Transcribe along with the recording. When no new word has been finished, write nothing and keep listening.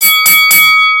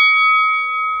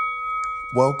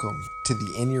Welcome to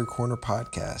the In Your Corner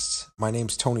podcast. My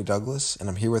name's Tony Douglas, and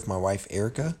I'm here with my wife,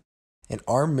 Erica. And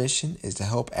our mission is to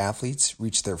help athletes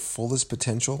reach their fullest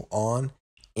potential on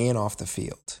and off the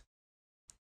field.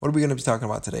 What are we going to be talking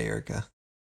about today, Erica?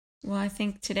 Well, I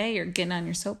think today you're getting on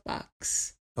your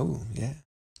soapbox. Oh, yeah.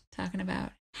 Talking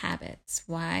about habits.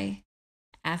 Why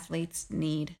athletes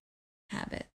need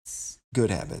habits. Good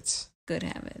habits. Good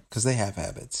habits. Because they have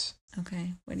habits.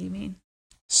 Okay. What do you mean?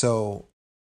 So,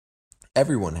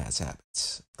 everyone has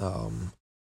habits.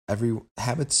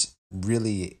 Habits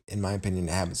really, in my opinion,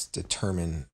 habits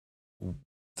determine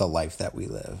the life that we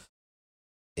live.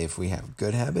 If we have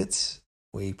good habits,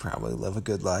 we probably live a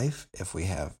good life. If we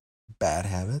have bad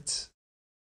habits,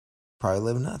 probably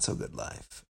live a not so good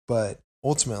life. But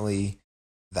ultimately,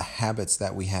 the habits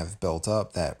that we have built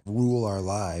up that rule our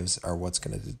lives are what's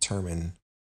going to determine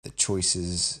the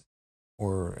choices,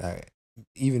 or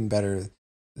even better,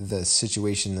 the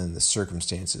situation and the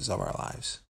circumstances of our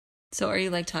lives. So are you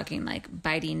like talking like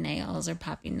biting nails or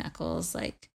popping knuckles?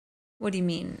 Like, what do you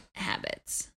mean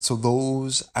habits? So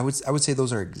those, I would say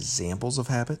those are examples of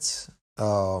habits.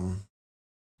 Those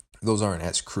aren't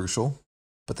as crucial,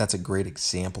 but that's a great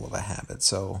example of a habit.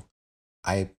 So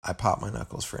I pop my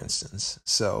knuckles, for instance.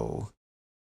 So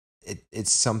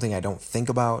it's something I don't think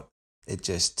about. It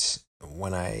just,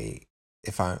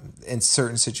 if I'm in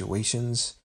certain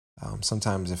situations,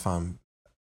 sometimes if I'm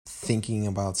thinking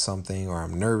about something or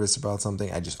I'm nervous about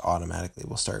something, I just automatically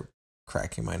will start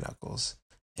cracking my knuckles,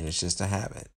 and it's just a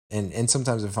habit. And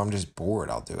sometimes if I'm just bored,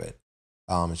 I'll do it.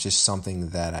 It's just something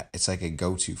that it's like a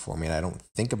go-to for me, and I don't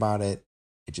think about it.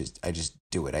 I just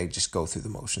do it. I just go through the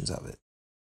motions of it.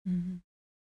 Mm-hmm.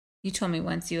 You told me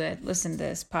once you had listened to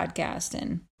this podcast,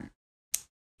 and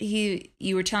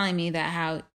you were telling me that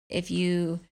how if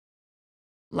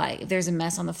there's a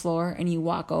mess on the floor and you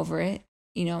walk over it,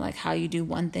 you know, like how you do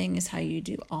one thing is how you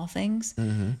do all things.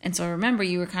 Mm-hmm. And so I remember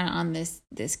you were kind of on this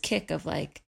kick of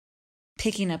like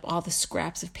picking up all the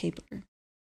scraps of paper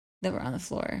that were on the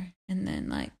floor. And then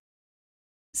like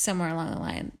somewhere along the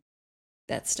line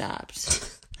that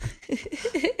stopped.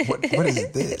 What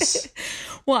is this?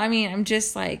 Well, I mean, I'm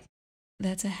just like,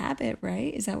 that's a habit,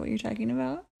 right? Is that what you're talking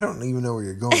about? I don't even know where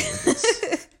you're going with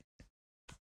this.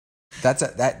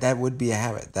 That would be a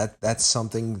habit. That's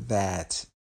something that,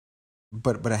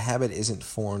 but a habit isn't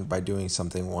formed by doing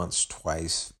something once,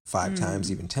 twice, 5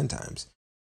 times, even 10 times.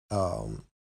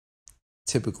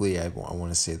 Typically, I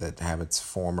want to say that habits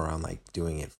form around like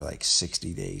doing it for like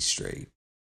 60 days straight.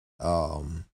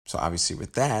 So obviously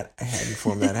with that, I hadn't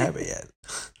formed that habit yet.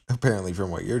 Apparently, from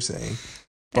what you're saying.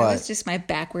 That was just my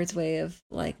backwards way of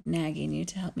like nagging you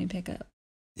to help me pick up.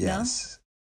 Yes.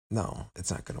 No,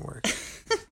 it's not going to work.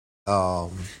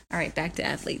 All right, back to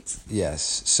athletes.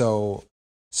 Yes. So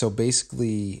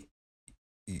basically,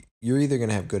 you're either going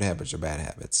to have good habits or bad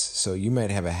habits. So you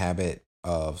might have a habit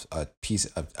of a piece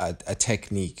of a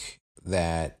technique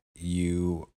that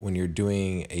when you're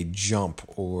doing a jump,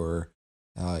 or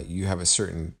you have a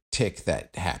certain tick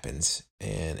that happens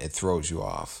and it throws you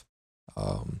off.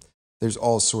 There's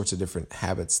all sorts of different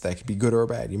habits that can be good or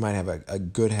bad. You might have a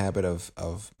good habit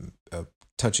of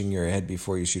touching your head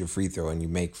before you shoot a free throw, and you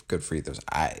make good free throws.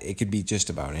 It could be just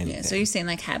about anything. Yeah, so you're saying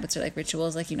like habits are like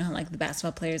rituals, like you know how like the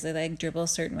basketball players, they like dribble a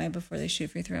certain way before they shoot a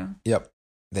free throw? Yep,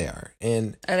 they are.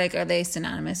 And are they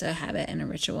synonymous, a habit and a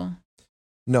ritual?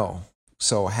 No.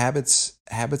 So habits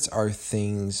are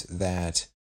things that,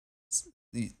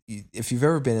 if you've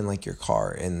ever been in like your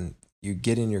car and you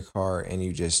get in your car and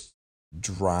you just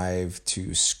drive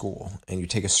to school and you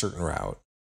take a certain route,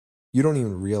 you don't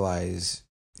even realize,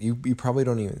 you probably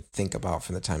don't even think about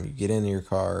from the time you get in your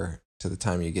car to the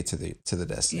time you get to the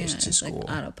destination, to school.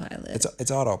 Like autopilot.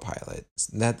 It's autopilot.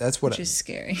 That's what, which is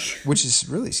scary. Which is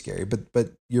really scary.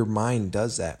 But your mind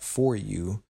does that for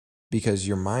you, because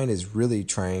your mind is really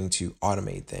trying to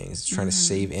automate things. It's trying to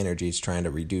save energy. It's trying to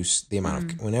reduce the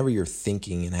amount of, whenever you're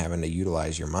thinking and having to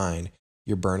utilize your mind,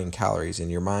 you're burning calories,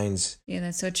 and your mind's. Yeah,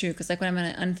 that's so true. Because like when I'm in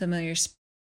an unfamiliar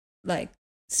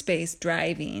space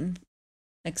driving,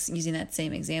 like using that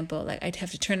same example, like I'd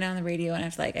have to turn down the radio, and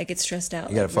I get stressed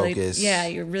out. You got to really, focus. Yeah,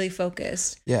 you're really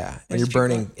focused. Yeah, and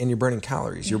you're burning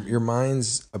calories. Yeah. Your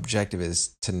mind's objective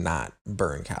is to not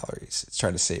burn calories. It's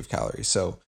trying to save calories.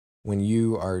 So when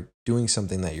you are doing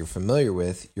something that you're familiar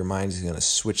with, your mind is going to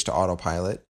switch to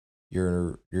autopilot.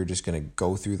 You're just going to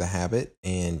go through the habit,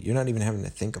 and you're not even having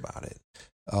to think about it.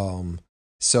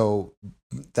 So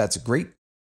that's great.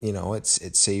 You know, it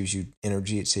saves you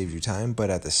energy, it saves you time,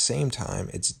 but at the same time,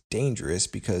 it's dangerous,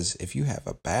 because if you have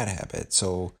a bad habit,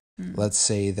 so let's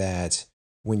say that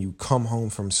when you come home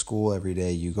from school every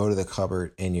day, you go to the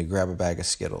cupboard and you grab a bag of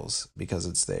Skittles because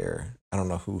it's there. I don't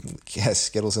know who has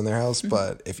Skittles in their house,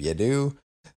 but if you do,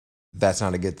 that's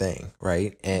not a good thing,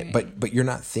 right? And but you're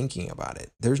not thinking about it.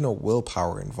 There's no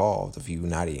willpower involved of you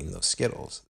not eating those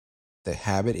Skittles. The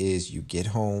habit is you get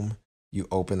home, you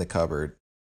open the cupboard,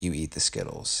 you eat the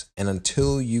Skittles. And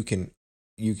until you can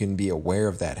be aware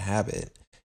of that habit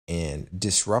and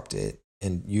disrupt it,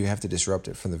 and you have to disrupt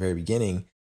it from the very beginning,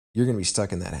 you're going to be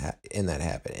stuck in that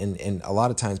habit. And a lot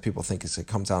of times people think it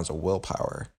comes down to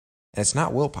willpower, and it's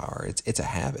not willpower. It's a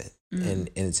habit, and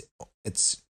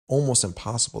it's almost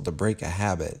impossible to break a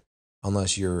habit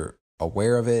unless you're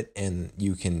aware of it and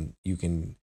you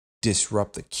can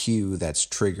disrupt the cue that's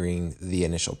triggering the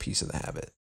initial piece of the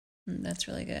habit. That's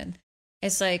really good.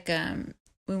 It's like when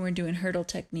we're doing hurdle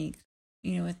technique,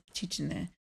 with teaching the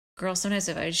girls, sometimes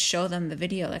if I show them the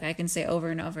video, like I can say over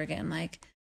and over again, like,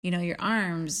 your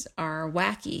arms are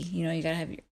wacky, you got to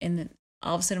have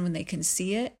all of a sudden when they can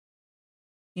see it,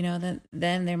 then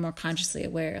they're more consciously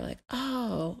aware, like,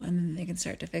 oh, and then they can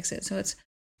start to fix it. So it's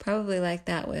probably like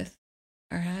that with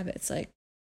our habits. Like,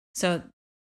 so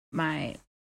my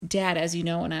dad, as you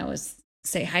know, when I was,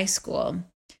 say, high school,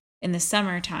 in the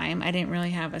summertime, I didn't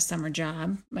really have a summer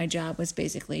job. My job was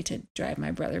basically to drive my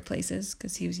brother places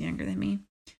because he was younger than me.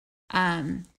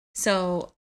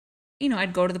 So,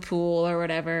 I'd go to the pool or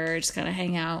whatever, just kind of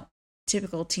hang out,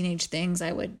 typical teenage things.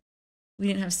 We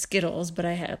didn't have Skittles, but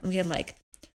we had like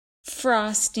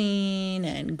frosting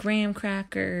and graham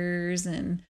crackers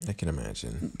and I can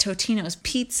imagine Totino's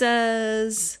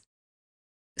pizzas,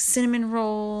 cinnamon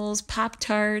rolls,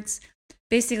 Pop-Tarts.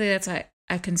 Basically, that's what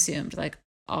I consumed like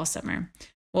all summer.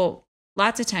 Well,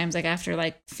 lots of times, like after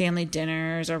like family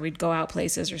dinners or we'd go out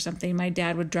places or something, my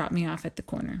dad would drop me off at the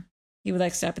corner. He would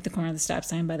like stop at the corner of the stop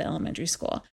sign by the elementary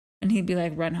school, and he'd be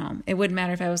like, run home. It wouldn't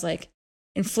matter if I was like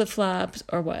in flip-flops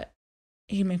or what.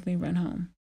 He'd make me run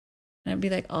home. And I'd be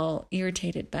like all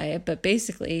irritated by it. But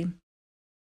basically,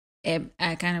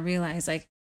 I kind of realized like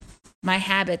my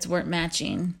habits weren't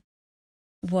matching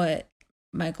what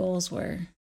my goals were.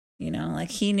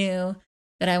 Like he knew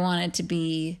that I wanted to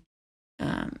be,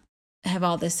 have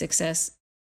all this success,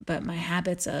 but my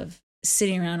habits of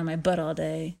sitting around on my butt all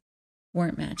day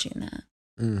weren't matching that.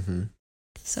 Mm-hmm.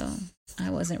 So I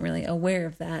wasn't really aware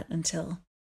of that until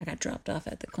I got dropped off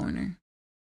at the corner.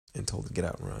 And told to get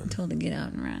out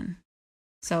and run.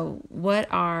 So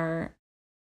what are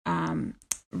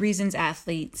reasons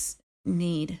athletes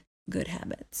need good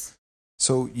habits?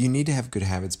 So you need to have good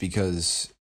habits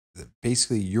because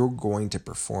basically you're going to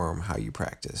perform how you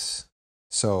practice.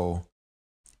 So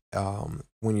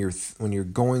when you're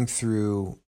going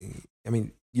through,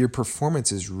 your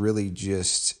performance is really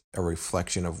just a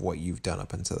reflection of what you've done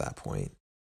up until that point.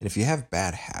 And if you have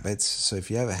bad habits, so if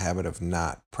you have a habit of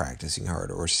not practicing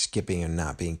hard or skipping and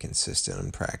not being consistent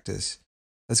in practice,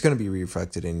 that's going to be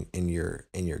reflected in your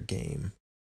game.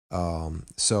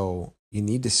 So you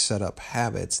need to set up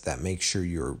habits that make sure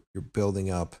you're building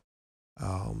up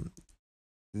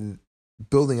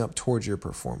towards your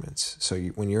performance. So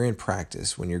when you're in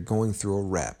practice, when you're going through a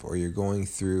rep or you're going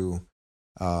through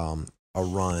a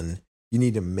run, you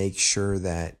need to make sure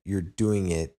that you're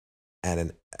doing it at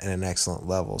an excellent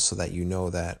level so that you know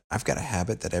that I've got a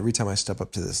habit that every time I step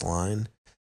up to this line,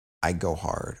 I go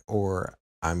hard, or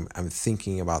I'm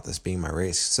thinking about this being my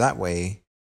race. So that way,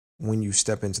 when you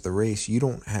step into the race, you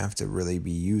don't have to really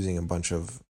be using a bunch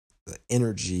of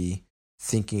energy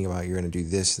thinking about you're going to do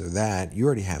this or that. You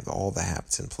already have all the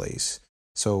habits in place.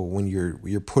 So when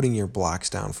you're putting your blocks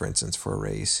down, for instance, for a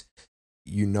race,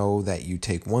 you know that you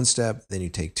take one step, then you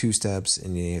take 2 steps,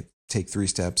 and you take 3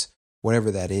 steps,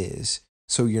 whatever that is.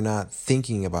 So you're not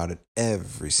thinking about it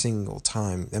every single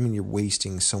time. You're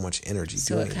wasting so much energy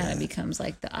doing that. So it kind of becomes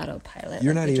like the autopilot.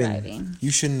 You're not even driving.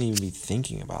 You shouldn't even be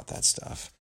thinking about that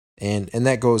stuff. And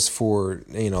that goes for,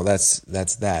 that's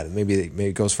that. Maybe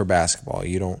it goes for basketball.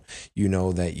 You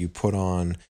know that you put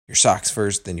on your socks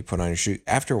first, then you put on your shoes.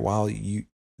 After a while,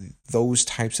 those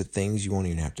types of things, you won't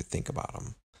even have to think about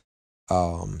them.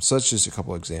 So that's just a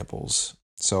couple examples.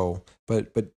 So,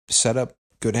 but set up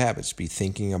good habits. Be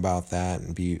thinking about that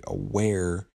and be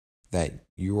aware that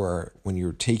when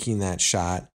you're taking that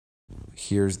shot,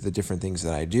 here's the different things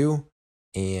that I do,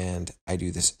 and I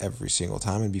do this every single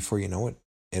time. And before you know it,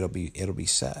 it'll be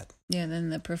set. Yeah.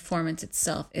 Then the performance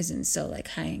itself isn't so like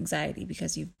high anxiety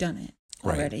because you've done it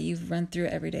already. Right. You've run through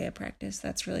it every day at practice.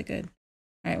 That's really good.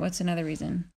 All right. What's another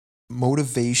reason?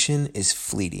 Motivation is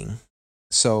fleeting.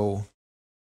 So,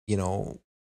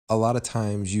 a lot of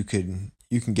times you can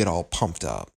get all pumped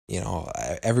up.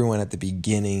 Everyone at the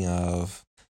beginning of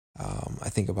I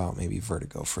think about maybe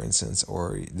vertigo, for instance,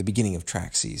 or the beginning of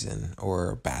track season,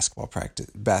 or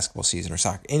basketball season, or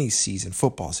soccer, any season,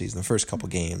 football season, the first couple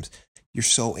games. You're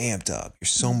so amped up. You're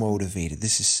so motivated.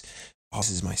 This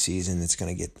is my season.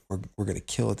 We're gonna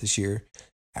kill it this year.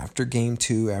 After game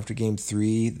 2, after game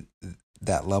 3,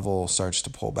 that level starts to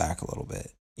pull back a little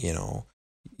bit.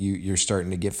 You're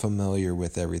starting to get familiar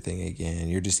with everything again.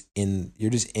 You're just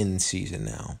in season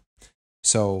now.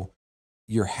 So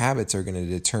your habits are going to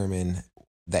determine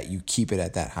that you keep it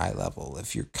at that high level.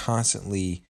 If you're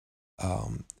constantly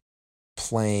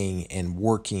playing and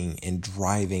working and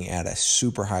driving at a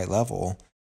super high level,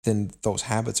 then those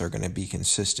habits are going to be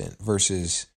consistent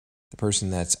versus the person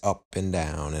that's up and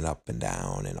down and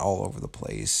all over the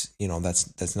place.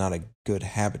 That's not a good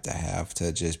habit to have,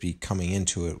 to just be coming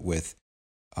into it with,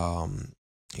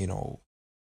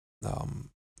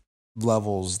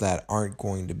 levels that aren't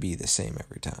going to be the same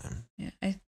every time.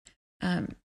 Yeah.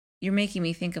 You're making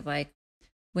me think of like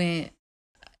when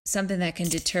something that can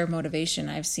deter motivation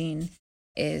I've seen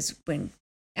is when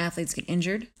athletes get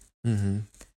injured.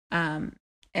 Mm-hmm.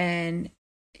 And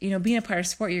being a part of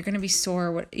sport, you're going to be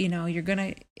sore. You're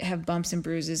going to have bumps and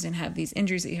bruises and have these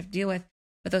injuries that you have to deal with.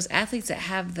 But those athletes that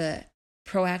have the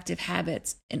proactive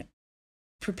habits in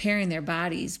preparing their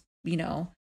bodies,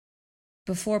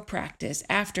 before practice,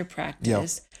 after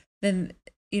practice, then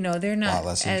they're not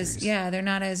they're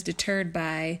not as deterred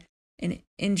by an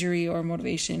injury or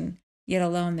motivation, yet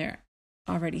alone they're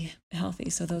already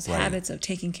healthy. So those habits of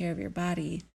taking care of your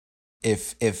body.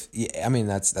 That's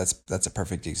a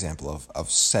perfect example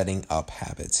of setting up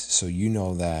habits. So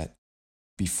that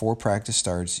before practice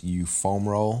starts, you foam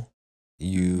roll,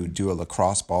 you do a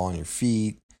lacrosse ball on your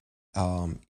feet,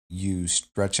 you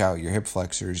stretch out your hip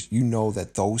flexors.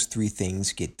 That those 3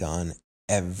 things get done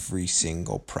every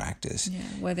single practice. Yeah,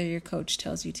 whether your coach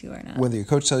tells you to or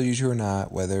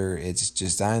not. Whether it's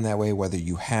just dying that way, whether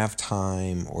you have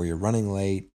time or you're running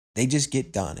late, they just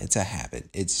get done. It's a habit.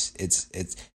 It's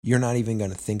you're not even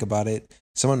going to think about it.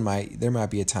 There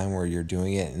might be a time where you're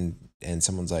doing it and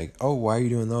someone's like, "Oh, why are you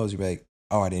doing those?" You'd be like,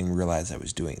 "Oh, I didn't realize I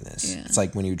was doing this." Yeah. It's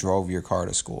like when you drove your car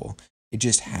to school. It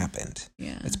just happened.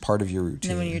 Yeah. It's part of your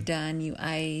routine. And then when you're done, you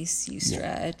ice, you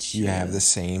stretch. You have the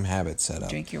same habit set up.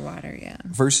 Drink your water, yeah.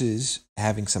 Versus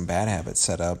having some bad habits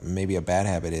set up. Maybe a bad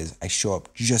habit is I show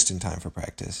up just in time for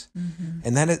practice. Mm-hmm.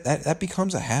 And that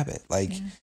becomes a habit. Like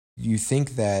you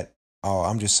think that, oh,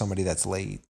 I'm just somebody that's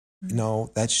late. Mm-hmm.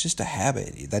 No, that's just a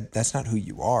habit. That's not who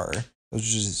you are.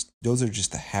 Those are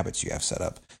just the habits you have set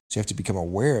up. So you have to become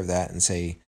aware of that and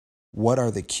say, what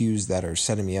are the cues that are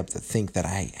setting me up to think that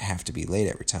I have to be late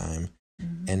every time?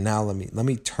 Mm-hmm. And now let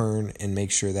me turn and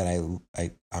make sure that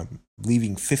I'm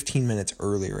leaving 15 minutes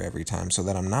earlier every time so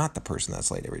that I'm not the person that's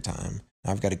late every time.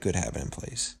 Now I've got a good habit in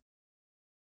place.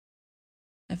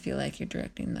 I feel like you're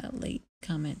directing that late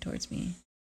comment towards me.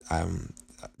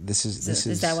 This is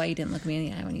is that why you didn't look me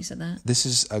in the eye when you said that? This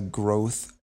is a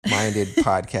growth-minded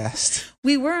podcast.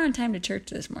 We were on time to church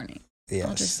this morning. Yes.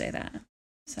 I'll just say that.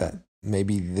 So. That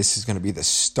maybe this is going to be the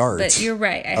start. But you're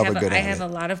right. I have a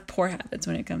lot of poor habits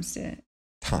when it comes to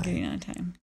getting on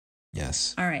time.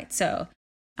 Yes. All right. So,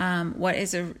 what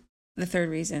is the third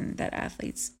reason that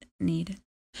athletes need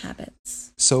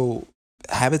habits? So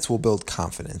habits will build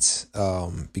confidence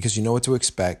because you know what to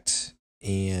expect.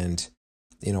 And,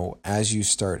 as you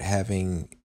start having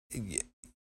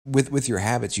with your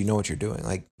habits, you know what you're doing.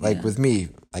 Like with me,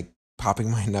 like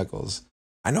popping my knuckles.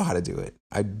 I know how to do it.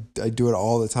 I do it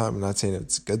all the time. I'm not saying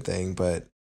it's a good thing, but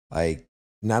like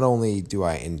not only do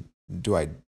I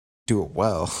do it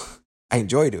well, I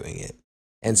enjoy doing it.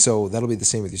 And so that'll be the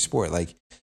same with your sport. Like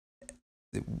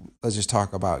let's just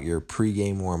talk about your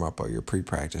pre-game warm-up or your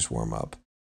pre-practice warm-up.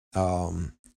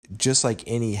 Just like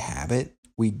any habit,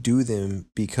 we do them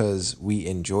because we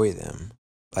enjoy them.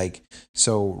 Like,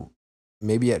 so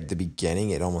maybe at the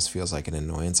beginning, it almost feels like an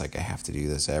annoyance. Like I have to do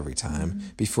this every time. Mm-hmm.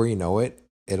 Before you know it,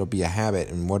 it'll be a habit.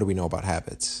 And what do we know about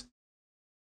habits?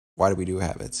 Why do we do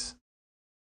habits?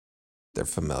 They're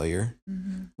familiar.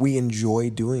 Mm-hmm. We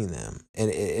enjoy doing them. And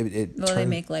they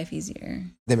make life easier.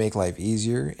 They make life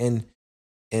easier. And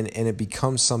it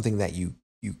becomes something that you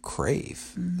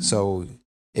crave. Mm-hmm. So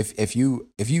if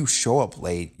you show up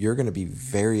late, you're going to be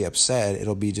very upset.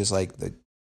 It'll be just like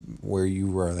where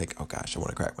you were like, oh gosh, I want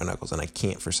to crack my knuckles and I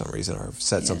can't for some reason, or I've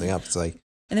set something up. It's like,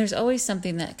 and there's always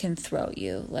something that can throw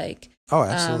you, like, oh,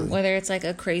 absolutely. Whether it's like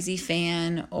a crazy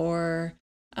fan or,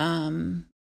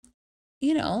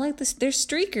 like there's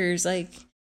streakers like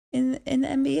in the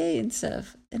NBA and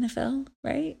stuff, NFL,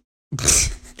 right?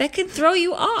 That can throw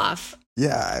you off.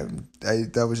 Yeah, I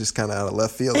that was just kind of out of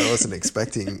left field. I wasn't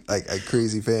expecting like a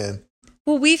crazy fan.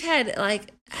 Well, we've had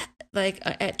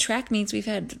at track meets, we've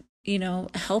had,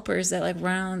 helpers that like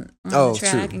run on Oh, the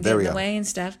track true. and There get we in the go. way and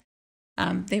stuff.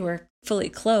 They were fully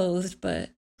clothed, but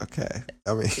Okay.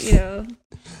 I mean,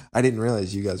 I didn't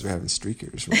realize you guys were having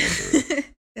streakers.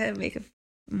 that would make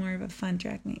more of a fun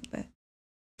track meet. But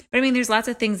I mean, there's lots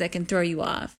of things that can throw you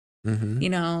off. Mm-hmm.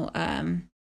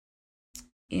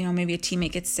 Maybe a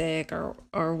teammate gets sick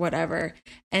or whatever,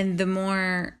 and the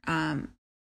more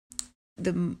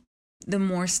the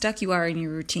more stuck you are in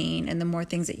your routine, and the more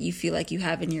things that you feel like you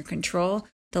have in your control,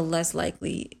 the less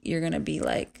likely you're gonna be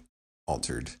like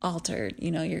Altered.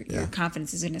 Your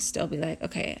confidence is gonna still be like,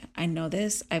 okay, I know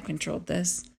this, I've controlled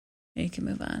this, and you can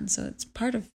move on. So it's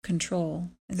part of control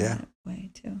in that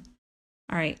way too.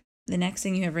 All right, the next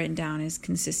thing you have written down is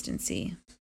consistency.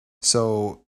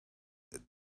 So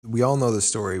we all know the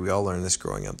story. We all learned this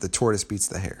growing up. The tortoise beats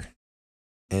the hare,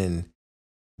 and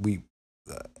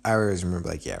I always remember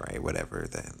like, yeah, right, whatever.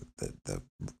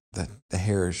 The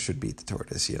hare should beat the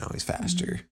tortoise. He's faster.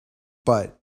 Mm-hmm.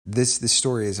 But this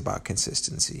story is about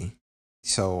consistency.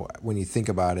 So when you think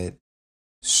about it,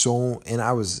 and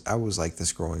I was like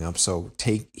this growing up. So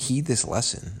heed this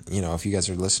lesson. If you guys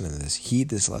are listening to this, heed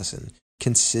this lesson.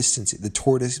 Consistency. The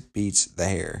tortoise beats the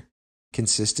hare.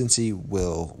 Consistency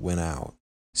will win out.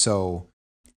 So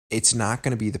it's not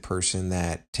going to be the person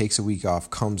that takes a week off,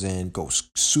 comes in, goes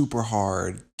super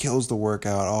hard, kills the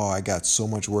workout. Oh, I got so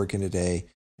much work in today.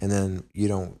 And then you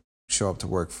don't show up to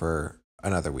work for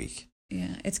another week.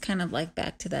 Yeah, it's kind of like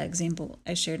back to that example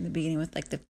I shared in the beginning with like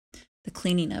the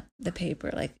cleaning up the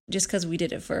paper. Like just because we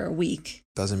did it for a week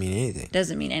doesn't mean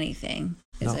anything.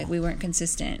 It's like we weren't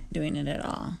consistent doing it at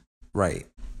all. Right.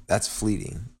 That's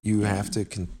fleeting. You have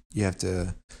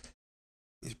to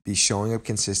be showing up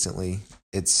consistently.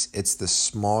 It's the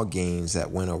small gains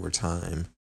that win over time.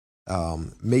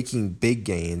 Making big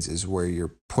gains is where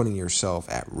you're putting yourself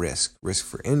at risk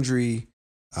for injury,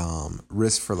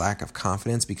 risk for lack of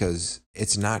confidence, because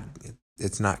it's not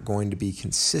going to be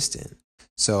consistent.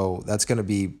 So that's going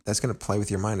to play with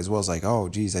your mind as well as like, oh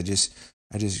geez, I just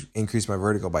increased my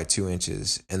vertical by 2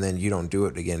 inches, and then you don't do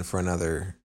it again for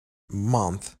another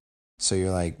month. So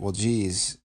you're like, well,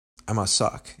 geez, I must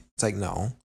suck. It's like,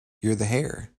 no, you're the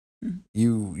hare.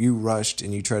 Mm-hmm. You rushed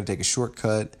and you try to take a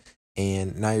shortcut,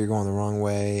 and now you're going the wrong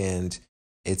way, and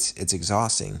it's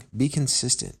exhausting. Be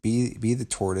consistent. Be the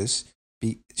tortoise.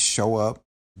 Show up,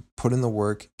 put in the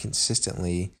work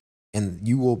consistently, and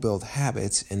you will build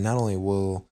habits. And not only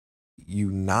will you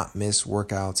not miss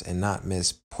workouts and not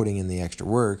miss putting in the extra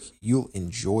work, you'll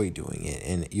enjoy doing it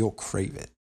and you'll crave it.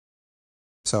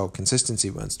 So consistency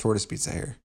wins. Tortoise beats the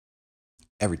hare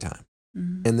every time.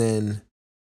 Mm-hmm. And then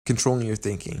controlling your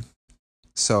thinking.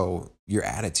 So your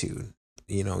attitude.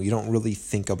 You don't really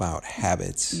think about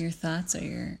habits. Your thoughts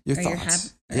or your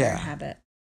thoughts. Your habit.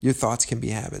 Your thoughts can be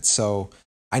habits. So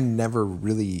I never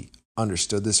really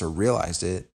understood this or realized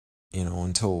it,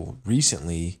 until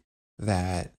recently,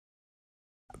 that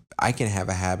I can have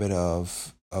a habit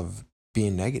of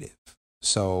being negative.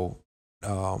 So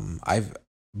I've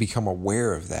become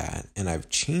aware of that, and I've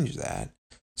changed that.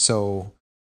 So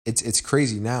it's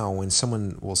crazy now when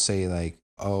someone will say like,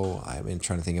 oh, I've been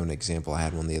trying to think of an example. I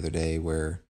had one the other day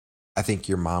where I think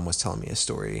your mom was telling me a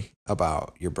story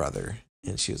about your brother,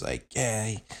 and she was like,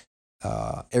 yeah,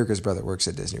 Erica's brother works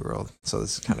at Disney World, so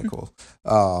this is kind of cool.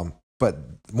 But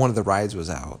one of the rides was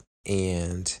out,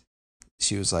 and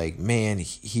she was like, man,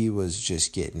 he was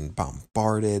just getting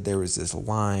bombarded. There was this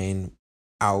line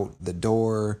out the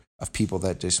door of people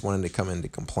that just wanted to come in to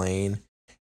complain.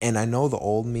 And I know the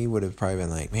old me would have probably been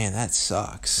like, man, that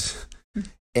sucks.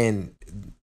 And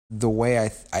the way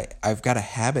I've got a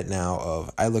habit now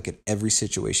of I look at every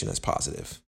situation as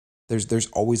positive. There's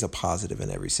always a positive in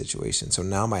every situation. So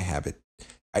now my habit,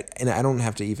 I don't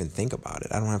have to even think about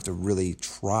it. I don't have to really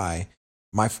try.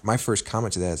 My first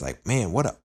comment to that is like, man, what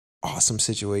an awesome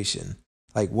situation.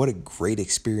 Like, what a great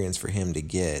experience for him to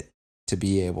get to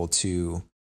be able to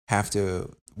have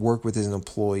to work with his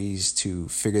employees to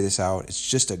figure this out. It's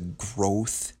just a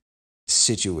growth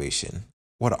situation.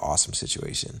 What an awesome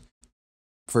situation.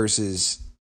 Versus,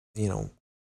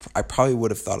 I probably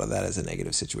would have thought of that as a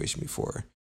negative situation before.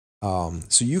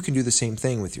 So you can do the same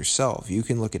thing with yourself. You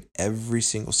can look at every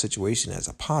single situation as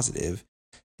a positive,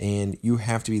 and you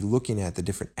have to be looking at the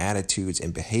different attitudes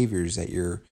and behaviors that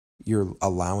you're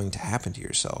allowing to happen to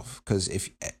yourself. Because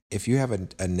if you have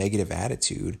a negative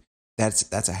attitude,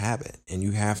 that's a habit, and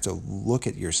you have to look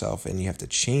at yourself and you have to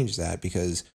change that,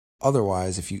 because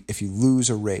otherwise, if you lose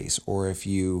a race, or if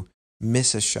you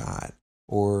miss a shot,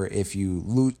 or if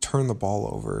you turn the ball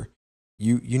over,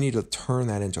 you need to turn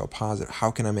that into a positive. How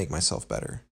can I make myself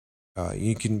better?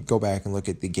 You can go back and look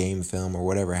at the game film or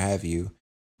whatever have you,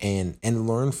 and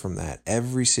learn from that.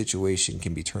 Every situation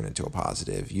can be turned into a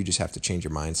positive. You just have to change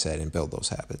your mindset and build those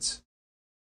habits.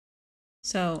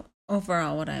 So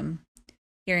overall, what I'm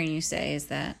hearing you say is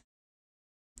that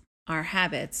our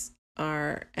habits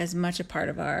are as much a part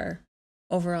of our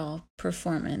overall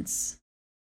performance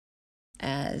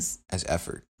as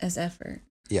effort. As effort.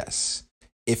 Yes.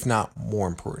 If not more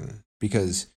important,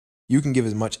 because you can give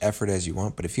as much effort as you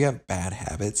want, but if you have bad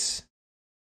habits,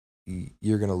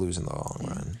 you're going to lose in the long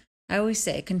run. I always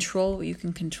say control what you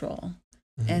can control.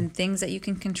 Mm-hmm. And things that you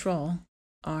can control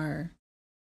are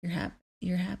your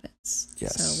habits.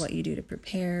 Yes. So what you do to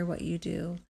prepare, what you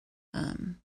do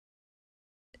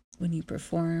when you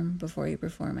perform, before you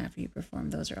perform, after you perform,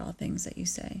 those are all things that you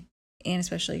say. And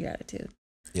especially your attitude.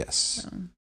 Yes. So,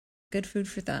 good food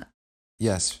for thought.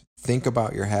 Yes. Think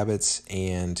about your habits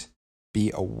and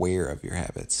be aware of your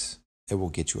habits. It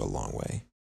will get you a long way.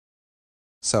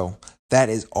 So that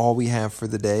is all we have for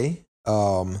the day.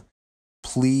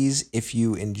 Please, if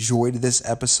you enjoyed this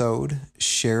episode,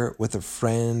 share it with a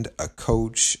friend, a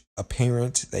coach, a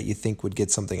parent that you think would get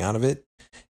something out of it.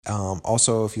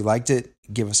 Also, if you liked it,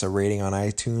 give us a rating on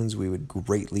iTunes. We would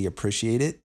greatly appreciate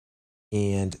it.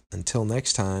 And until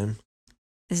next time.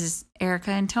 This is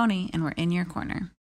Erica and Tony, and we're in your corner.